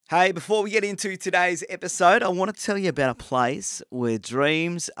Hey, before we get into today's episode, I want to tell you about a place where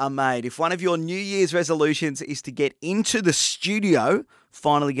dreams are made. If one of your New Year's resolutions is to get into the studio,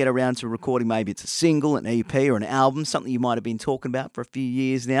 finally get around to recording, maybe it's a single, an EP or an album, something you might have been talking about for a few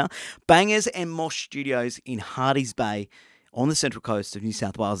years now, Fangz and Mosh Studios in Hardy's Bay on the Central Coast of New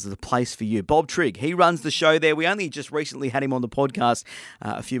South Wales is a place for you. Bob Trigg, he runs the show there. We only just recently had him on the podcast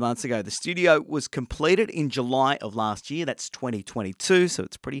a few months ago. The studio was completed in July of last year. That's 2022, so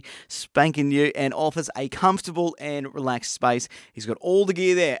it's pretty spanking new and offers a comfortable and relaxed space. He's got all the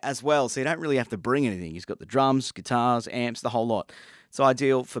gear there as well, so you don't really have to bring anything. He's got the drums, guitars, amps, the whole lot. It's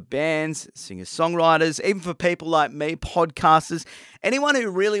ideal for bands, singers-songwriters, even for people like me, podcasters, anyone who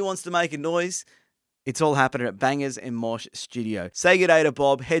really wants to make a noise. It's all happening at Fangz and Mosh Studio. Say good day to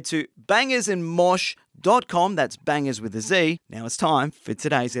Bob. Head to bangazandmosh.com. That's bangers with a Z. Now it's time for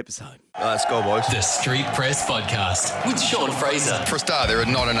today's episode. Let's go, boys. The Street Press Podcast with Sean Fraser. For a start, there are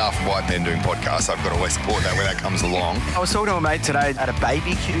not enough white men doing podcasts. I've got to always support that when that comes along. I was talking to a mate today at a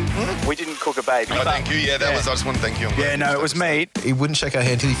BBQ. We didn't cook a baby. Oh, thank you. Yeah, that was. I just want to thank you. No, it was meat. He wouldn't shake our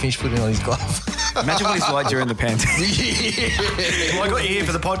hand until he finished putting on his glove. Imagine what he's like during the pandemic. Well, I got you here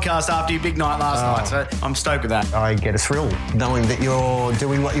for the podcast after your big night last night, so I'm stoked with that. I get a thrill knowing that you're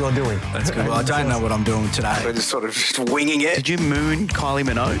doing what you're doing. That's good. Well, I don't know what I'm doing today. We're just sort of winging it. Did you moon Kylie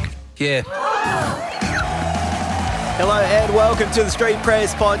Minogue? Yeah. Hello and welcome to the Street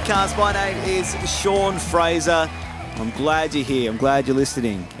Press Podcast. My name is Sean Fraser. I'm glad you're here. I'm glad you're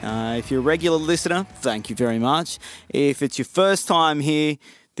listening. If you're a regular listener, thank you very much. If it's your first time here,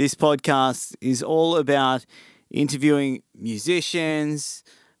 this podcast is all about interviewing musicians,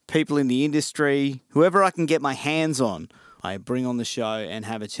 people in the industry, whoever I can get my hands on. I bring on the show and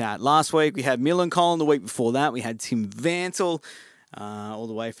have a chat. Last week we had Millencolin. The week before that we had Tim Vantel, all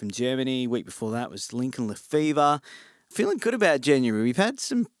the way from Germany. Week before that was Lincoln Lefevre. Feeling good about January. We've had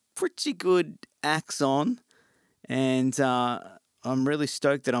some pretty good acts on, and I'm really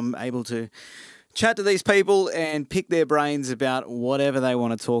stoked that I'm able to chat to these people and pick their brains about whatever they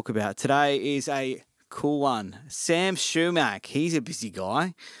want to talk about. Today is a cool one. Sheumack. He's a busy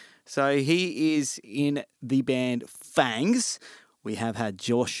guy. So he is in the band Fangz. We have had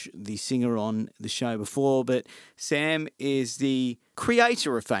Josh, the singer, on the show before, but Sam is the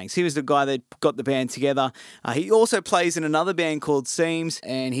creator of Fangz. He was the guy that got the band together. He also plays in another band called Seims,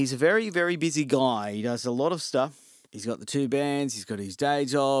 and he's a very, very busy guy. He does a lot of stuff. He's got the two bands. He's got his day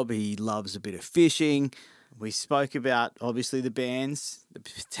job. He loves a bit of fishing. We spoke about, obviously, the bands, the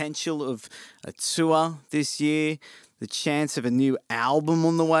potential of a tour this year, the chance of a new album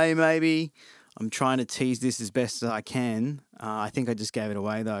on the way, maybe. I'm trying to tease this as best as I can. I think I just gave it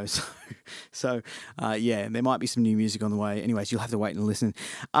away, though. So, there might be some new music on the way. Anyways, you'll have to wait and listen.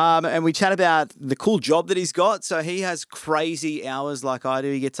 And we chat about the cool job that he's got. So he has crazy hours like I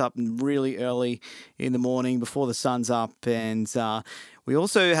do. He gets up really early in the morning before the sun's up. And we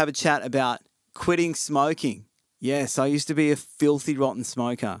also have a chat about quitting smoking. Yes, I used to be a filthy, rotten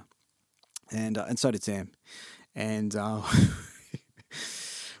smoker. And so did Sam. And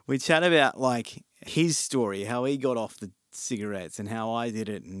we chat about like his story, how he got off the cigarettes and how I did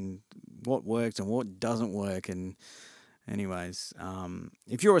it and what worked and what doesn't work. And anyways,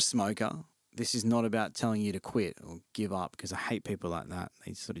 if you're a smoker, this is not about telling you to quit or give up, because I hate people like that.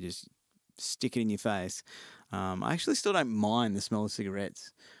 They sort of just stick it in your face. I actually still don't mind the smell of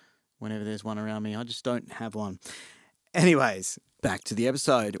cigarettes whenever there's one around me. I just don't have one. Anyways, back to the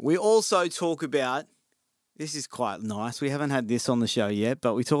episode. We also talk about, this is quite nice. We haven't had this on the show yet,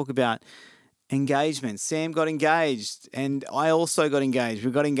 but we talk about engagement. Sam got engaged and I also got engaged.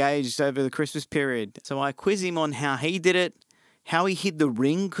 We got engaged over the Christmas period. So I quiz him on how he did it, how he hid the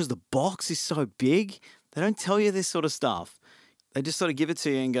ring, because the box is so big. They don't tell you this sort of stuff. They just sort of give it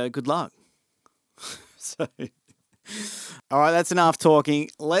to you and go, good luck. So, all right, that's enough talking.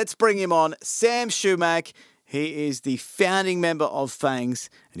 Let's bring him on. Sam Sheumack. He is the founding member of Fangz,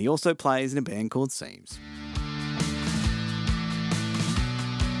 and he also plays in a band called Seims.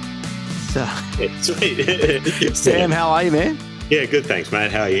 So, Yeah, sweet. Sam, how are you, man? Yeah, good, thanks,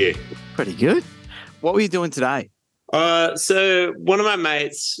 mate. How are you? Pretty good. What were you doing today? So one of my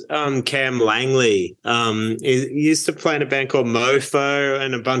mates, Cam Langley, he used to play in a band called Mofo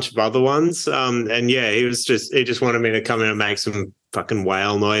and a bunch of other ones. And yeah, he just wanted me to come in and make some fucking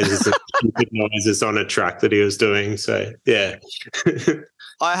whale noises and stupid noises on a track that he was doing. So yeah.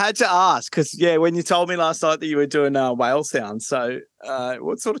 I had to ask because, when you told me last night that you were doing whale sounds, so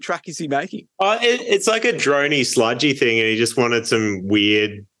what sort of track is he making? It's like a droney, sludgy thing, and he just wanted some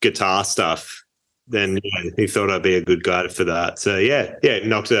weird guitar stuff. Then he thought I'd be a good guy for that. So,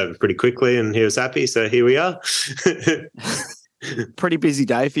 knocked it over pretty quickly and he was happy. So here we are. Pretty busy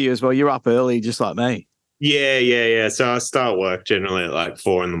day for you as well. You're up early, just like me. Yeah. So I start work generally at like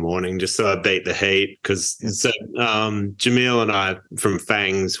 4 a.m, just so I beat the heat. Because Jamil and I from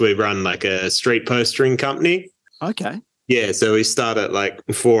Fangz, we run like a street postering company. Okay. Yeah, so we start at like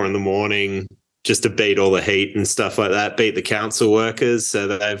 4 a.m just to beat all the heat and stuff like that, beat the council workers so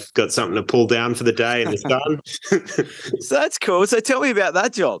that they've got something to pull down for the day in the sun. So that's cool. So tell me about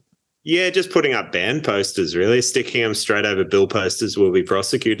that job. Yeah, just putting up band posters, really. Sticking them straight over bill posters will be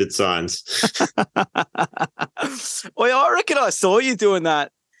prosecuted signs. Well, I reckon I saw you doing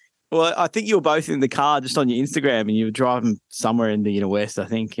that. Well, I think you were both in the car just on your Instagram and you were driving somewhere in the inner west, I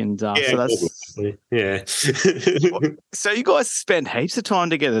think. And so that's... Yeah. So you guys spend heaps of time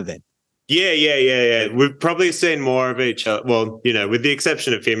together then? Yeah. We've probably seen more of each other. Well, with the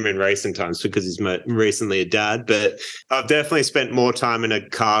exception of him in recent times because he's recently a dad. But I've definitely spent more time in a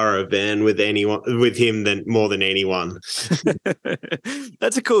car or a van with him than more than anyone.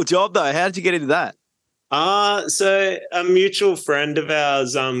 That's a cool job, though. How did you get into that? So a mutual friend of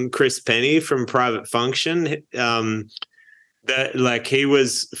ours, Chris Penny from Private Function, that he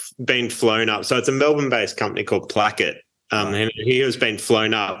was being flown up. So it's a Melbourne-based company called Placket. And he has been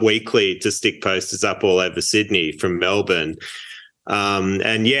flown up weekly to stick posters up all over Sydney from Melbourne.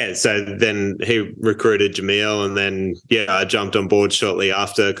 So then he recruited Jamil, and then, I jumped on board shortly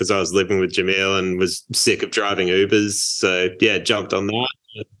after because I was living with Jamil and was sick of driving Ubers. So, jumped on that.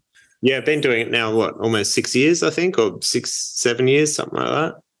 Yeah, I've been doing it now, almost 6 years, I think, or 6-7 years, something like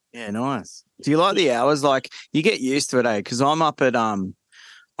that. Yeah, nice. Do you like the hours? Like, you get used to it, eh? Because I'm up at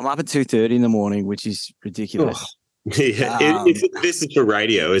 2:30 in the morning, which is ridiculous. Oh. Yeah, this is for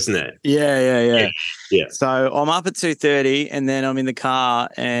radio, isn't it? Yeah. So I'm up at 2:30 and then I'm in the car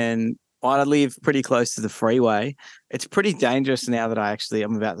and I live pretty close to the freeway. It's pretty dangerous now that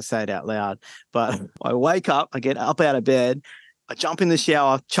I'm about to say it out loud, but I wake up, I get up out of bed, I jump in the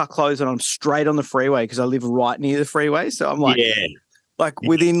shower, chuck clothes, and I'm straight on the freeway because I live right near the freeway. So I'm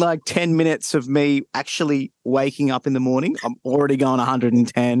within 10 minutes of me actually waking up in the morning, I'm already going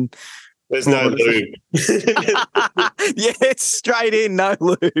 110. There's no lube. Yeah, it's straight in, no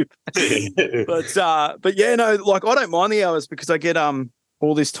lube. But I don't mind the hours because I get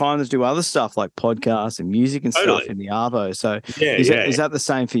all this time to do other stuff like podcasts and music and stuff in the Arvo. So is that the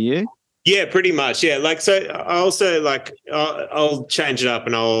same for you? Yeah, pretty much. Yeah, so I also I'll change it up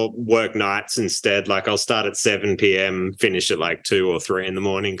and I'll work nights instead. Like I'll start at 7 p.m, finish at 2 or 3 in the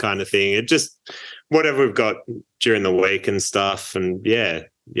morning, kind of thing. It just whatever we've got during the week and stuff, and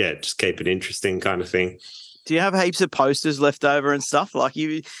just keep it interesting, kind of thing. Do you have heaps of posters left over and stuff? Like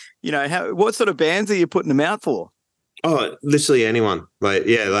what sort of bands are you putting them out for? Oh, literally anyone. All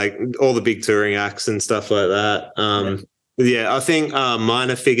the big touring acts and stuff like that. I think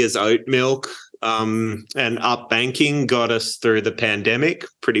Minor Figures Oat Milk and Up Banking got us through the pandemic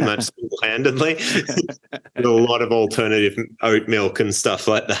pretty much single-handedly. With a lot of alternative oat milk and stuff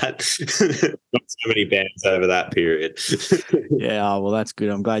like that. Not so many bands over that period. Yeah, well, that's good.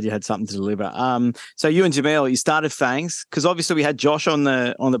 I'm glad you had something to deliver. So you and Jamil, you started Fangz because obviously we had Josh on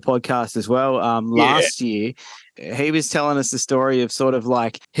the podcast as well last year. He was telling us the story of sort of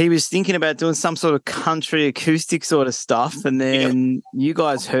he was thinking about doing some sort of country acoustic sort of stuff, and then you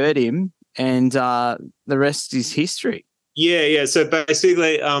guys heard him, and the rest is history. Yeah. So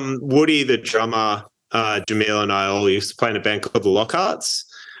basically, Woody, the drummer, Jamil and I all used to play in a band called the Lockharts.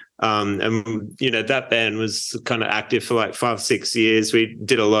 And that band was kind of active for 5-6 years. We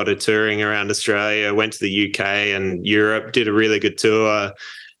did a lot of touring around Australia, went to the UK and Europe, did a really good tour,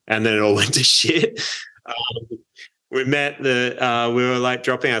 and then it all went to shit. We met we were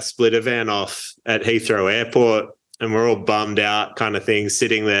dropping our splitter van off at Heathrow Airport, and we're all bummed out kind of thing,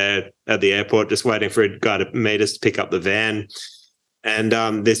 sitting there at the airport just waiting for a guy to meet us to pick up the van. And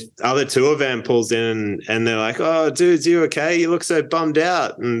this other tour van pulls in and they're like, "Oh, dudes, you okay? You look so bummed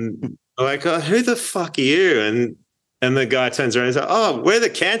out." And I'm like, "Oh, who the fuck are you?" And the guy turns around and says, "Oh, we're the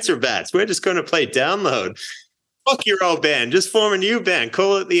Cancer Bats. We're just going to play Download. Fuck your old band. Just form a new band.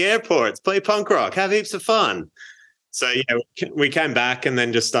 Call it the Airports. Play punk rock. Have heaps of fun." So, we came back and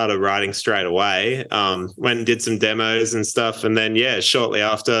then just started writing straight away. Went and did some demos and stuff. And then, shortly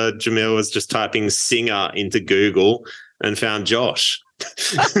after, Jamil was just typing singer into Google and found Josh.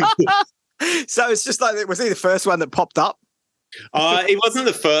 So it's just was he the first one that popped up? It wasn't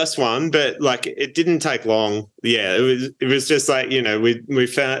the first one, but it didn't take long. Yeah, it was just we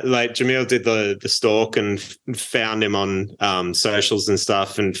found Jamil did the stalk and found him on socials and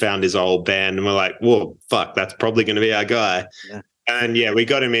stuff and found his old band, and we're like, "Whoa, fuck, that's probably going to be our guy." Yeah. And we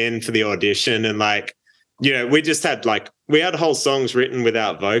got him in for the audition, and we just had we had whole songs written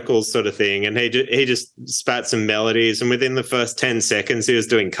without vocals sort of thing. And he just spat some melodies. And within the first 10 seconds, he was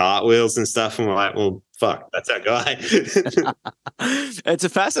doing cartwheels and stuff. And we're like, well, fuck, that's our guy. It's a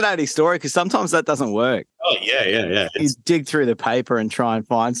fascinating story because sometimes that doesn't work. Oh, yeah. You dig through the paper and try and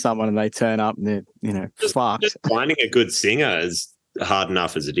find someone and they turn up and they're, fucked. Just finding a good singer is hard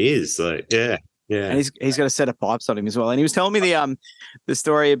enough as it is. Yeah. And he's got a set of pipes on him as well. And he was telling me the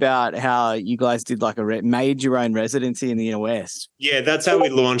story about how you guys did made your own residency in the inner west. Yeah, that's how we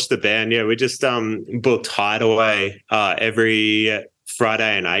launched the band. Yeah, we just booked Hideaway every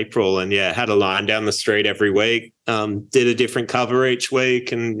Friday in April, and had a line down the street every week. Did a different cover each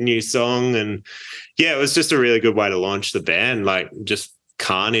week and new song, and it was just a really good way to launch the band. Just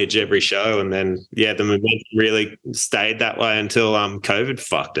carnage every show, and then the momentum really stayed that way until COVID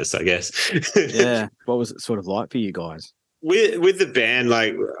fucked us, I guess. Yeah. What was it sort of like for you guys? With the band,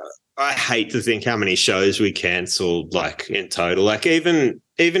 I hate to think how many shows we cancelled in total. Even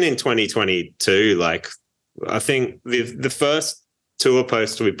in 2022, I think the first tour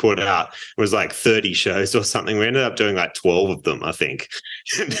poster we put out was 30 shows or something. We ended up doing 12 of them, I think.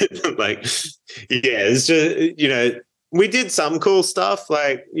 It's just, we did some cool stuff.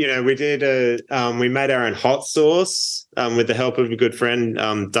 We did we made our own hot sauce with the help of a good friend,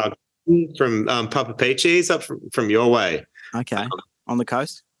 Doug from Papa Peachy's up from your way. Okay. On the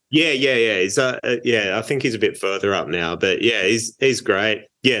coast? Yeah. He's I think he's a bit further up now, but he's great.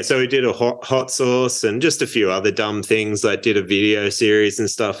 Yeah, so we did a hot sauce and just a few other dumb things. Did a video series and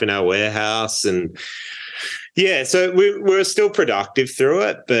stuff in our warehouse, and so we're still productive through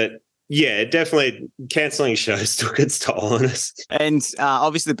it, but definitely cancelling shows took its toll on us. And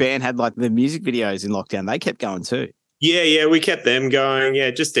obviously the band had the music videos in lockdown. They kept going too. Yeah, we kept them going. Yeah,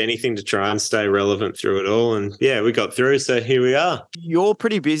 just anything to try and stay relevant through it all. And we got through. So here we are. You're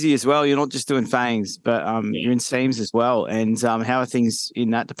pretty busy as well. You're not just doing Fangz, but you're in Seims as well. And how are things in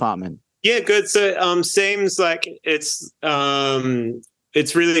that department? Yeah, good. So Seims,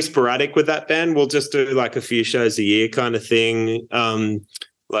 it's really sporadic with that band. We'll just do a few shows a year kind of thing.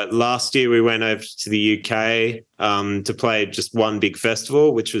 Last year we went over to the UK to play just one big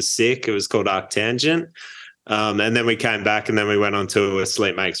festival, which was sick. It was called Arctangent. And then we came back and then we went on to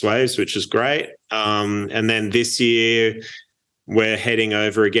Sleep Makes Waves, which was great. And then this year we're heading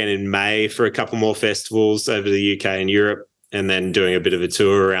over again in May for a couple more festivals over the UK and Europe, and then doing a bit of a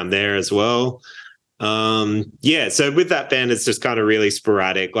tour around there as well. So with that band, it's just kind of really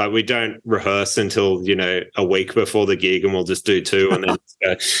sporadic. We don't rehearse until, a week before the gig, and we'll just do two and then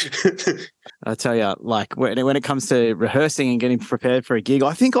go. I tell you, when it comes to rehearsing and getting prepared for a gig,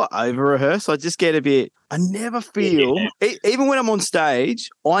 I think I over-rehearse. I just get I never feel, even when I'm on stage,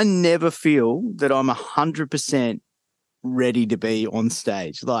 I never feel that I'm 100% ready to be on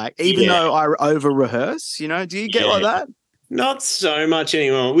stage. Even though I over-rehearse, do you get like that? Not so much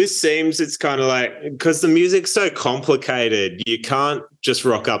anymore. With Seims, it's kind of because the music's so complicated, you can't just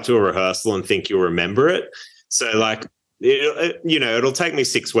rock up to a rehearsal and think you'll remember it. So, it'll take me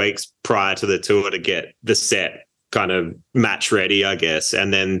 6 weeks prior to the tour to get the set kind of match ready, I guess.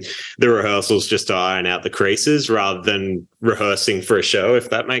 And then the rehearsals just to iron out the creases rather than rehearsing for a show, if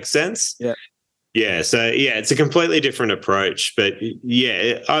that makes sense. Yeah. Yeah, so it's a completely different approach, but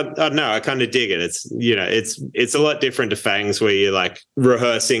I don't know, I kind of dig it. It's it's a lot different to Fangz, where you're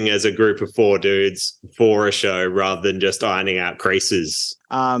rehearsing as a group of 4 dudes for a show rather than just ironing out creases.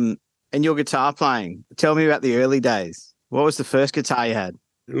 And your guitar playing, tell me about the early days. What was the first guitar you had?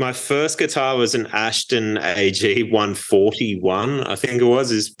 My first guitar was an Ashton AG 141, I think it was.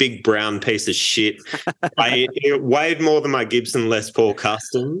 This big brown piece of shit. It weighed more than my Gibson Les Paul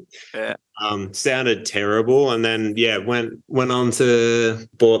Custom. Yeah. Sounded terrible. And then, went on to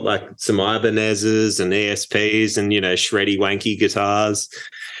bought some Ibanez's and ESPs and, shreddy wanky guitars.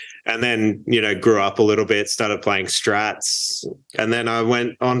 And then, grew up a little bit, started playing Strats. And then I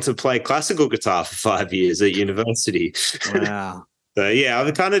went on to play classical guitar for 5 years at university. Wow. So,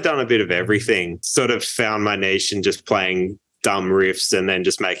 I've kind of done a bit of everything, sort of found my niche in just playing dumb riffs and then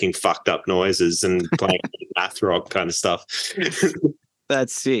just making fucked up noises and playing math rock kind of stuff.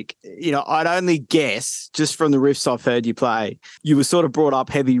 That's sick. I'd only guess, just from the riffs I've heard you play, you were sort of brought up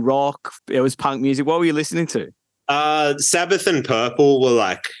heavy rock. It was punk music. What were you listening to? Sabbath and Purple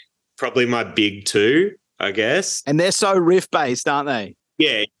were probably my big two, I guess. And they're so riff-based, aren't they?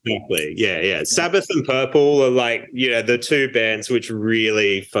 Yeah, exactly. Yeah. Sabbath and Purple are the two bands which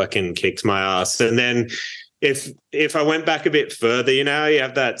really fucking kicked my ass. And then if I went back a bit further, you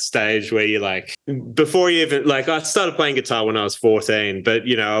have that stage where you're before you even I started playing guitar when I was 14, but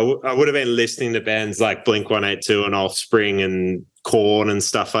I would have been listening to bands like Blink-182 and Offspring and Korn and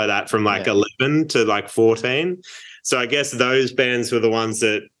stuff like that from like 11 to like 14. So I guess those bands were the ones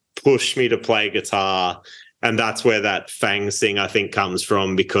that pushed me to play guitar. And that's where that Fangz thing, I think, comes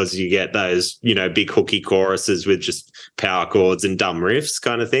from, because you get those, big hooky choruses with just power chords and dumb riffs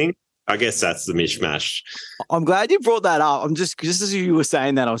kind of thing. I guess that's the mishmash. I'm glad you brought that up. I'm just as you were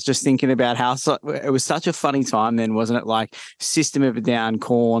saying that, I was just thinking about how it was such a funny time then, wasn't it? Like System of a Down,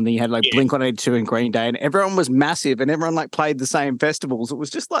 Korn, then you had like Blink-182 and Green Day, and everyone was massive and everyone like played the same festivals. It was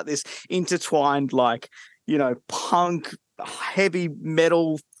just like this intertwined, like, punk, heavy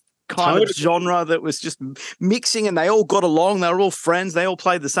metal kind of genre that was just mixing, and they all got along. They were all friends. They all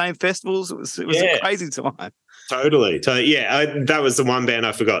played the same festivals. It was a crazy time. Totally. Yeah, that was the one band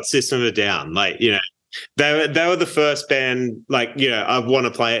I forgot. System of a Down. Like, they were the first band. Like, I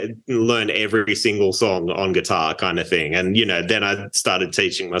want to learn every single song on guitar, kind of thing. And then I started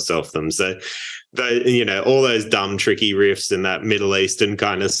teaching myself them. So, all those dumb, tricky riffs and that Middle Eastern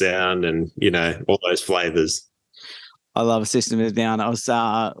kind of sound, and all those flavors. I love System of a Down. I was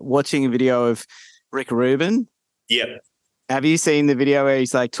watching a video of Rick Rubin. Yep. Have you seen the video where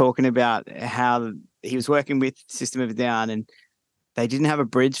he's like talking about how he was working with System of a Down and they didn't have a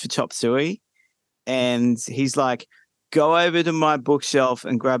bridge for Chop Suey? And he's like, go over to my bookshelf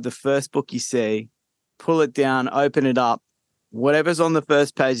and grab the first book you see, pull it down, open it up. Whatever's on the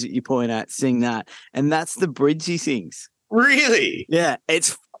first page that you point at, sing that. And that's the bridge he sings. Really? Yeah.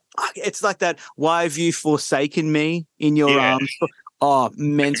 It's like that, why have you forsaken me in your arms? Oh,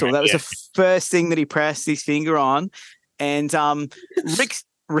 mental. That was the first thing that he pressed his finger on. And Rick's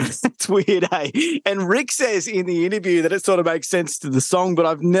it's weird, eh? And Rick says in the interview that it sort of makes sense to the song, but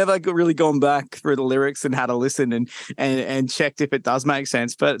I've never really gone back through the lyrics and had a listen and checked if it does make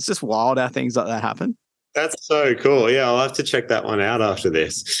sense. But it's just wild how things like that happen. That's so cool. Yeah, I'll have to check that one out after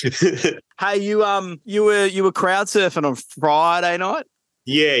this. Hey, you were crowd surfing on Friday night?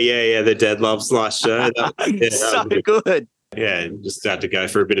 Yeah. The Dead Love Slice show. So good. Yeah, just had to go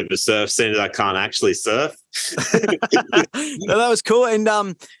for a bit of a surf, seeing that I can't actually surf. No, that was cool. And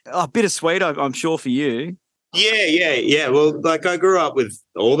a bit of sweet, I'm sure, for you. Yeah. Well, like I grew up with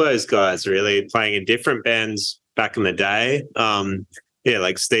all those guys really playing in different bands back in the day.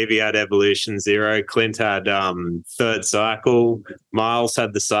 Like Stevie had Evolution Zero, Clint had Third Cycle, Miles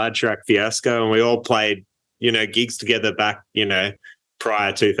had the Sidetrack Fiasco, and we all played, gigs together back,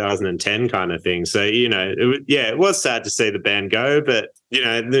 prior 2010 kind of thing. So, it was sad to see the band go, but,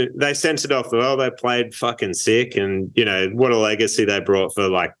 they sent it off well. They played fucking sick, and, what a legacy they brought for,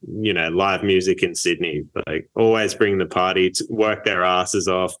 like, live music in Sydney. Like, always bring the party, to work their asses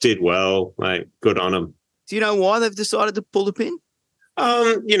off, did well, like, good on them. Do you know why they've decided to pull the pin?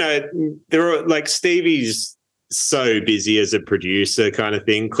 There are, like, Stevie's so busy as a producer kind of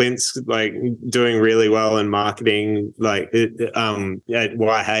thing. Clint's like doing really well in marketing, like at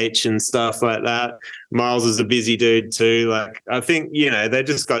YH and stuff like that. Miles is a busy dude too. Like, I think, they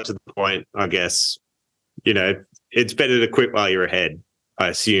just got to the point, I guess, it's better to quit while you're ahead, I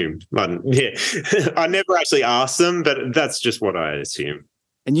assume. I never actually asked them, but that's just what I assume.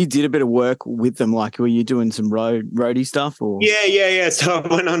 And you did a bit of work with them, like were you doing some roadie stuff? Or Yeah. So I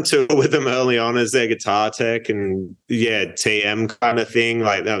went on tour with them early on as their guitar tech and TM kind of thing.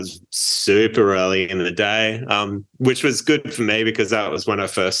 Like that was super early in the day, which was good for me because that was when I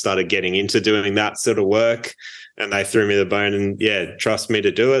first started getting into doing that sort of work. And they threw me the bone and trust me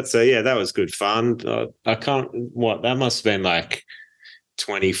to do it. So that was good fun. That must have been like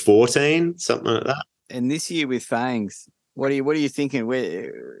 2014, something like that. And this year with Fangz, what are you thinking?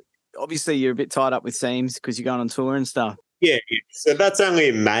 Obviously, you're a bit tied up with Seims because you're going on tour and stuff. Yeah, so that's only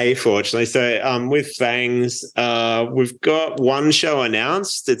in May, fortunately. So with Fangz, we've got one show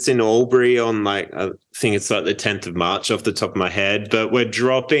announced. It's in Albury on I think it's like the 10th of March off the top of my head. But we're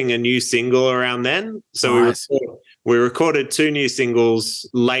dropping a new single around then. So nice. we recorded 2 new singles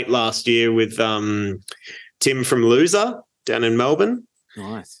late last year with Tim from Loser down in Melbourne.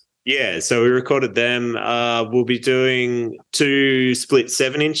 Nice. Yeah, so we recorded them. We'll be doing 2 split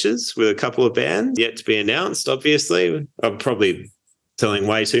 7 inches with a couple of bands yet to be announced, obviously. I'm probably telling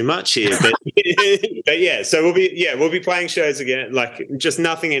way too much here, but so we'll be playing shows again, like just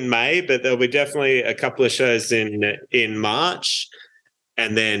nothing in May, but there'll be definitely a couple of shows in March.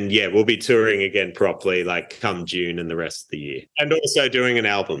 And then, we'll be touring again properly, like come June and the rest of the year. And also doing an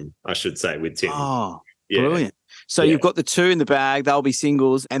album, I should say, with Tim. Oh, brilliant. So you've got the 2 in the bag, they'll be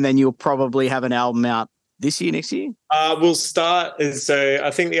singles, and then you'll probably have an album out this year, next year? We'll start. So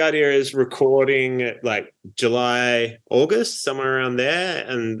I think the idea is recording like July, August, somewhere around there,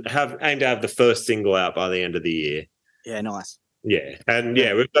 and aim to have the first single out by the end of the year. Yeah, nice. Yeah. And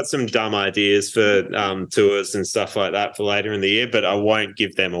we've got some dumb ideas for tours and stuff like that for later in the year, but I won't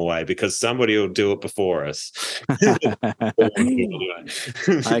give them away because somebody will do it before us.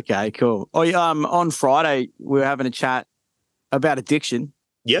 Okay, cool. Oh, yeah, on Friday, we were having a chat about addiction.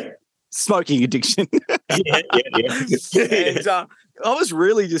 Yeah. Smoking addiction. Yeah. And I was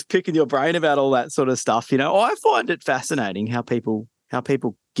really just picking your brain about all that sort of stuff. I find it fascinating how people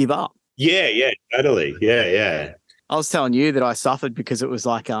give up. Yeah, totally. Yeah. I was telling you that I suffered because it was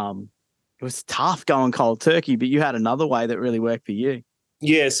like it was tough going cold turkey, but you had another way that really worked for you.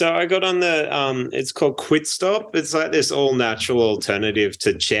 Yeah, so I got on the it's called Quit Stop. It's like this all natural alternative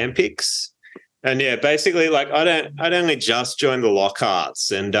to Champix. And yeah, basically like I'd only just joined the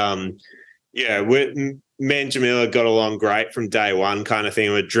Lockharts and me and Jamila got along great from day one kind of thing.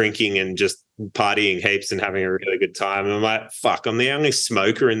 We're drinking and just partying heaps and having a really good time. And I'm like, fuck, I'm the only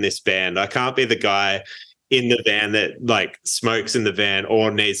smoker in this band. I can't be the guy in the van that like smokes in the van or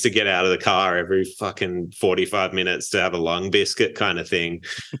needs to get out of the car every fucking 45 minutes to have a lung biscuit kind of thing.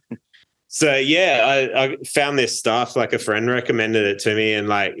 So yeah, I found this stuff, like a friend recommended it to me, and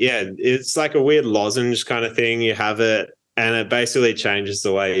like, yeah, it's like a weird lozenge kind of thing. You have it and it basically changes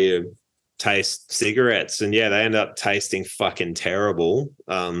the way you taste cigarettes. And yeah, they end up tasting fucking terrible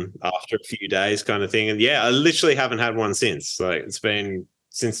after a few days kind of thing. And yeah, I literally haven't had one since. Like it's been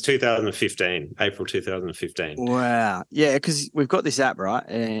since 2015, April 2015. Wow. Yeah, because we've got this app, right?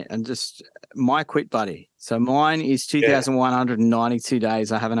 And just My Quit Buddy. So mine is 2,192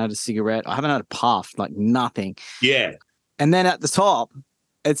 days. I haven't had a cigarette. I haven't had a puff, like nothing. Yeah. And then at the top,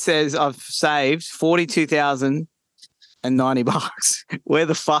 it says I've saved $42,090. Where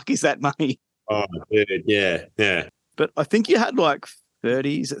the fuck is that money? Oh, dude. Yeah. But I think you had like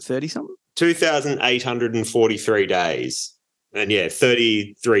 30, is it 30 something? 2,843 days. And yeah,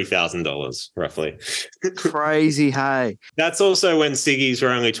 $33,000 roughly. Crazy, hey. That's also when ciggies were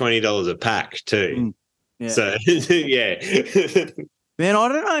only $20 a pack too. Yeah. So yeah. Man, I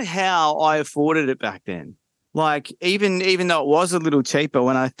don't know how I afforded it back then. Like even though it was a little cheaper,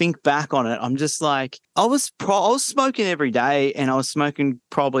 when I think back on it, I'm just like, I was smoking every day, and I was smoking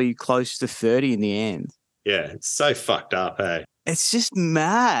probably close to 30 in the end. Yeah, it's so fucked up, hey. It's just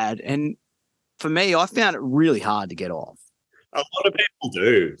mad, and for me, I found it really hard to get off. A lot of people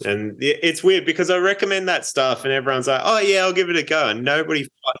do, and it's weird because I recommend that stuff, and everyone's like, "Oh yeah, I'll give it a go," and nobody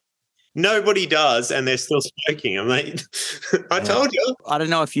does, and they're still smoking. I'm like, I told you. I don't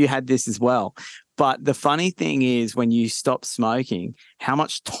know if you had this as well, but the funny thing is when you stop smoking, how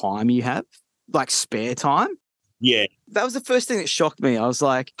much time you have, like spare time. Yeah, that was the first thing that shocked me. I was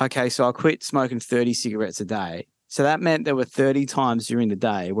like, okay, so I quit smoking 30 cigarettes a day. So that meant there were 30 times during the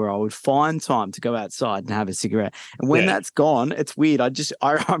day where I would find time to go outside and have a cigarette. And when that's gone, it's weird. I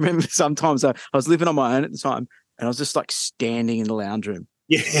remember sometimes I was living on my own at the time, and I was just like standing in the lounge room.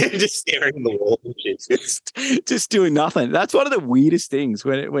 Yeah, just staring at the wall and shit. just doing nothing. That's one of the weirdest things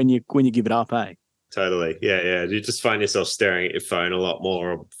when you give it up, eh? Totally. Yeah. You just find yourself staring at your phone a lot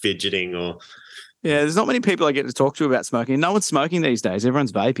more, or fidgeting, or there's not many people I get to talk to about smoking. No one's smoking these days.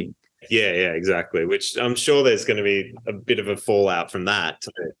 Everyone's vaping. Yeah, exactly. Which I'm sure there's going to be a bit of a fallout from that.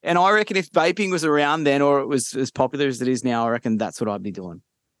 And I reckon if vaping was around then, or it was as popular as it is now, I reckon that's what I'd be doing.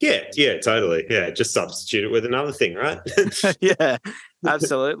 Yeah, totally. Yeah, just substitute it with another thing, right? Yeah,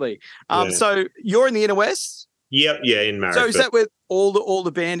 absolutely. So you're in the Inner West? Yep, in Marrickville. So is that where all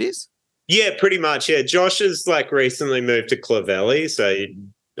the band is? Yeah, pretty much. Yeah, Josh has like recently moved to Clovelly, so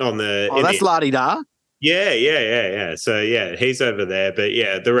on the. Oh, that's la-di-da. Yeah. So yeah, he's over there, but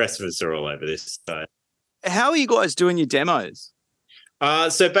yeah, the rest of us are all over this side. How are you guys doing your demos?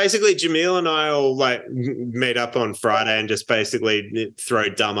 So basically, Jamil and I all like meet up on Friday and just basically throw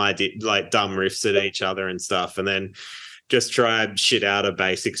dumb riffs at each other and stuff, and then just try and shit out a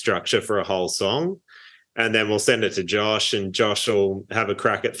basic structure for a whole song. And then we'll send it to Josh, and Josh will have a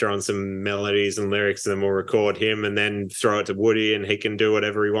crack at throwing some melodies and lyrics, and then we'll record him and then throw it to Woody, and he can do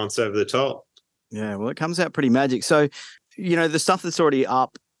whatever he wants over the top. Yeah, well, it comes out pretty magic. So, the stuff that's already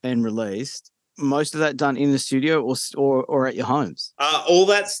up and released, most of that done in the studio or at your homes? All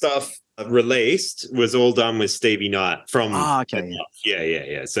that stuff released was all done with Stevie Knight from. Okay.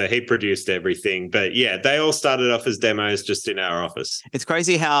 Yeah. So he produced everything. But yeah, they all started off as demos just in our office. It's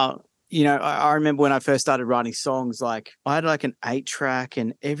crazy how, I remember when I first started writing songs, like I had like an 8-track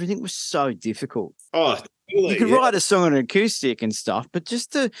and everything was so difficult. Oh, totally, you could write a song on an acoustic and stuff, but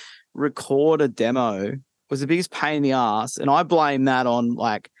just to record a demo was the biggest pain in the ass. And I blame that on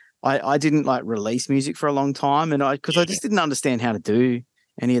like, I didn't like release music for a long time, and because I just didn't understand how to do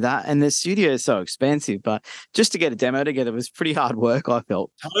any of that. And the studio is so expensive, but just to get a demo together was pretty hard work, I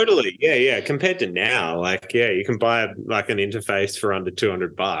felt. Totally. Yeah. Compared to now, like, yeah, you can buy like an interface for under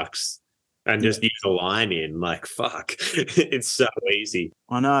 $200 and just use a line in. Like, fuck, it's so easy.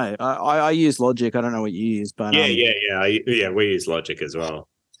 I know. I use Logic. I don't know what you use, but Yeah. We use Logic as well.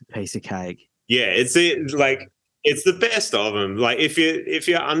 It's a piece of cake. Yeah, it's the best of them. Like if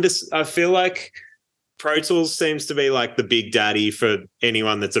you're I feel like Pro Tools seems to be like the big daddy for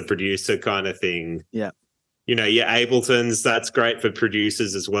anyone that's a producer kind of thing. Yeah. You know, your Abletons, that's great for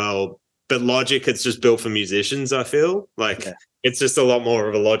producers as well. But Logic, it's just built for musicians, I feel. Like it's just a lot more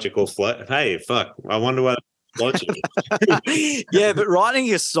of a logical flow. Hey, fuck, I wonder what Logic. Yeah, but writing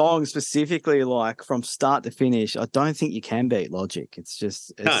your song specifically, like from start to finish, I don't think you can beat Logic.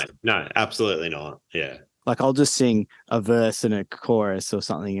 No, absolutely not. Yeah. Like I'll just sing a verse and a chorus or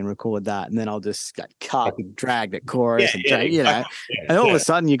something and record that, and then I'll just cut and drag that chorus and drag, you know. And all of a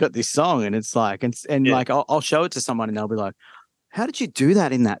sudden you got this song, and it's like, and like I'll show it to someone, and they'll be like, "How did you do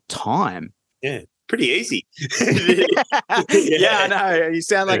that in that time?" Yeah, pretty easy. Yeah, I know. You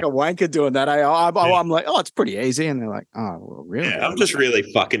sound like a wanker doing that. I'm like, "Oh, it's pretty easy," and they're like, "Oh, well, really?" Yeah, I'm just really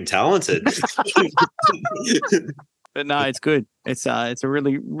fucking talented. But no, it's good. It's a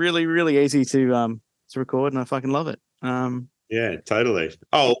really, really, really easy to record, and I fucking love it. Yeah, totally.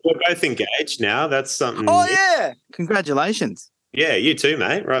 Oh, we're both engaged now. That's something. Oh yeah, congratulations. Yeah, you too,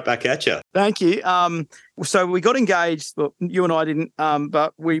 mate. Right back at you. Thank you. So we got engaged. Well, you and I didn't,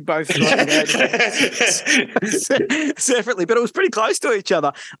 but we both got engaged separately. But it was pretty close to each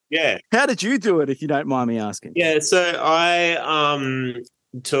other. Yeah. How did you do it, if you don't mind me asking? Yeah, so I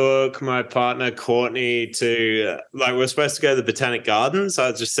took my partner Courtney to, like, we're supposed to go to the Botanic Gardens.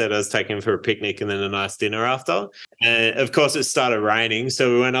 I just said I was taking him for a picnic and then a nice dinner after. And of course it started raining.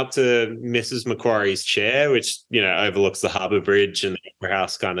 So we went up to Mrs. Macquarie's chair, which, you know, overlooks the Harbour Bridge and the Opera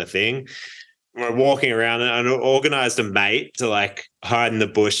House kind of thing. We're walking around, and I organised a mate to like hide in the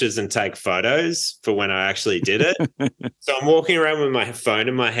bushes and take photos for when I actually did it. So I'm walking around with my phone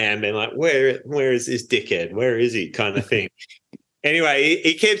in my hand being like, where is this dickhead? Where is he? Kind of thing. Anyway,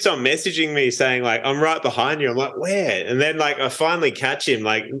 he keeps on messaging me saying, like, I'm right behind you. I'm like, where? And then, like, I finally catch him,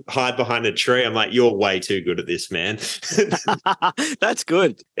 like, hide behind a tree. I'm like, you're way too good at this, man. That's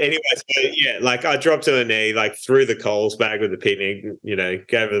good. Anyway, so, yeah, like, I dropped to her knee, like, threw the Coles bag with the picnic, you know,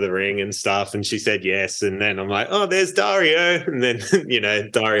 gave her the ring and stuff, and she said yes. And then I'm like, oh, there's Dario. And then, you know,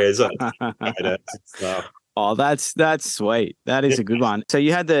 Dario's like, oh, that's sweet. That is a good one. So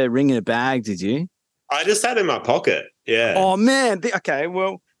you had the ring in a bag, did you? I just had it in my pocket. Yeah. Oh man. Okay.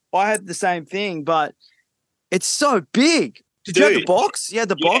 Well, I had the same thing, but it's so big. Did you have the box? You had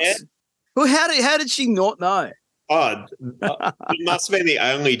the box. Well, how did she not know? Oh, it must have been the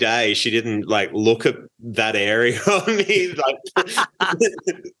only day she didn't like look at that area on me, like,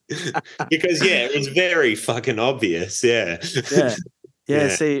 because it was very fucking obvious. Yeah.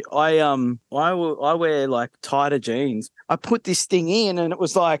 See, I wear like tighter jeans. I put this thing in, and it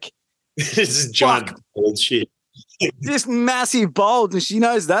was like this giant bullshit. This massive bulge, and she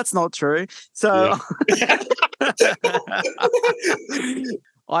knows that's not true. So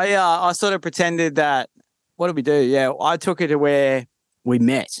I sort of pretended that. What did we do? Yeah, I took her to where we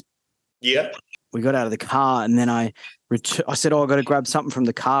met. Yeah. We got out of the car, and then I said, "Oh, I got to grab something from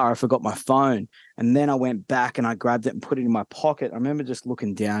the car. I forgot my phone." And then I went back and I grabbed it and put it in my pocket. I remember just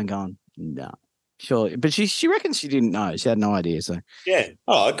looking down, going, "No." Sure, but she reckons she didn't know. She had no idea. So yeah.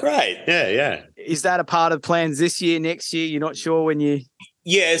 Oh, great. Yeah. Is that a part of plans this year, next year? You're not sure when you?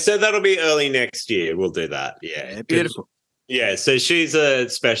 Yeah, so that'll be early next year. We'll do that. Yeah, beautiful. Yeah, so she's a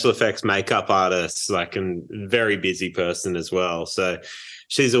special effects makeup artist, like, and very busy person as well. So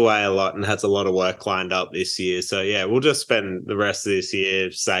she's away a lot and has a lot of work lined up this year. So yeah, we'll just spend the rest of this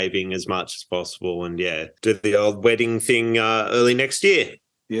year saving as much as possible, and do the old wedding thing early next year.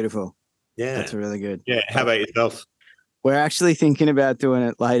 Beautiful. Yeah. That's really good. Yeah. How about yourself? We're actually thinking about doing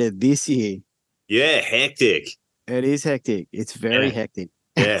it later this year. Yeah, hectic. It is hectic. It's very hectic.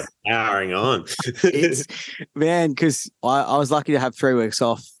 Yeah, powering on. Man, because I was lucky to have 3 weeks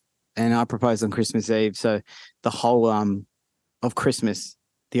off, and I proposed on Christmas Eve. So the whole of Christmas,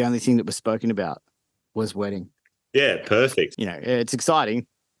 the only thing that was spoken about was wedding. Yeah, perfect. You know, it's exciting,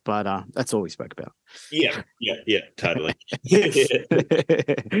 but that's all we spoke about. Yeah, totally.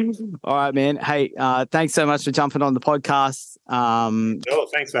 All right, man. Hey, thanks so much for jumping on the podcast.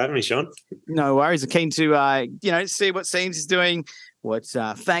 Thanks for having me, Sean. No worries. I'm keen to see what Seims is doing, what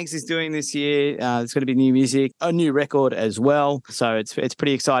Fangz is doing this year. There's going to be new music, a new record as well. So it's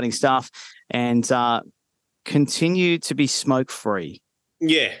pretty exciting stuff, and continue to be smoke free.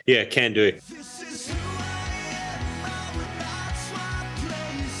 Yeah, can do.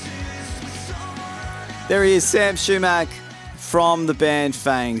 There he is, Sam Sheumack from the band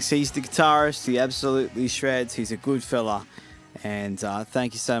Fangz. He's the guitarist. He absolutely shreds. He's a good fella. And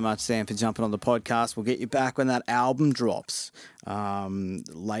thank you so much, Sam, for jumping on the podcast. We'll get you back when that album drops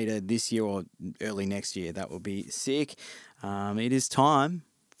later this year or early next year. That will be sick. It is time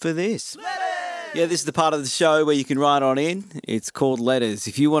for this. Yeah, this is the part of the show where you can write on in. It's called Letters.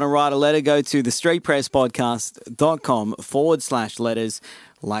 If you want to write a letter, go to thestreetpresspodcast.com/letters,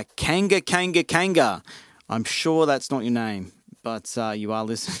 like Kanga. I'm sure that's not your name, but you are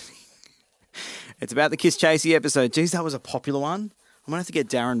listening. It's about the Kiss Chasey episode. Geez, that was a popular one. I'm going to have to get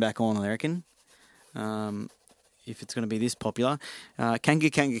Darren back on, I reckon, if it's going to be this popular.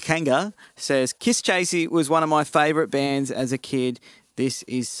 Kanga says, Kiss Chasey was one of my favourite bands as a kid. This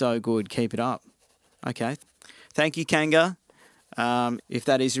is so good. Keep it up. Okay. Thank you, Kanga, if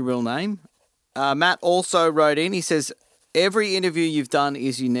that is your real name. Matt also wrote in. He says, every interview you've done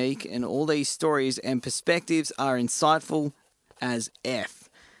is unique and all these stories and perspectives are insightful as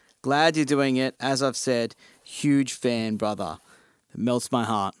F. Glad you're doing it. As I've said, huge fan, brother. It melts my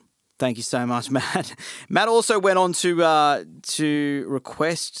heart. Thank you so much, Matt. Matt also went on to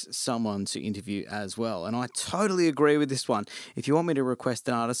request someone to interview as well, and I totally agree with this one. If you want me to request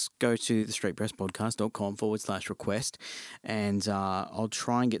an artist, go to thestreetpresspodcast.com/request, and I'll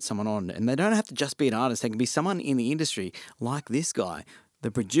try and get someone on. And they don't have to just be an artist. They can be someone in the industry, like this guy, the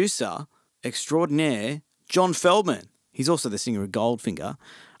producer extraordinaire, John Feldman. He's also the singer of Goldfinger.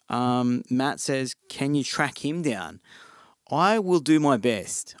 Matt says, can you track him down? I will do my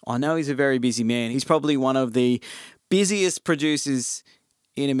best. I know he's a very busy man. He's probably one of the busiest producers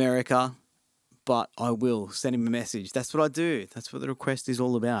in America, but I will send him a message. That's what I do. That's what the request is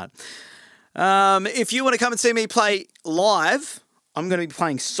all about. If you want to come and see me play live, I'm going to be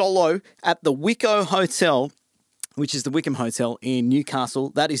playing solo at the Wico Hotel, which is the Wickham Hotel in Newcastle.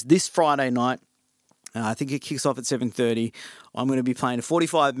 That is this Friday night. I think it kicks off at 7:30. I'm going to be playing a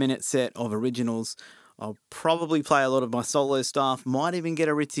 45-minute set of originals. I'll probably play a lot of my solo stuff, might even get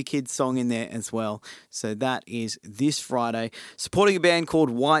a Ritzy Kids song in there as well. So that is this Friday. Supporting a band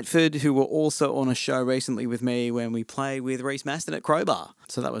called Whiteford, who were also on a show recently with me when we played with Reece Maston at Crowbar.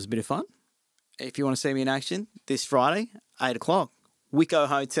 So that was a bit of fun. If you want to see me in action, this Friday, 8 o'clock, Wico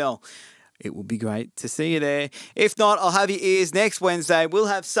Hotel. It will be great to see you there. If not, I'll have your ears next Wednesday. We'll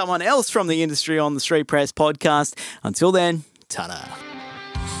have someone else from the industry on the Street Press podcast. Until then, ta-da.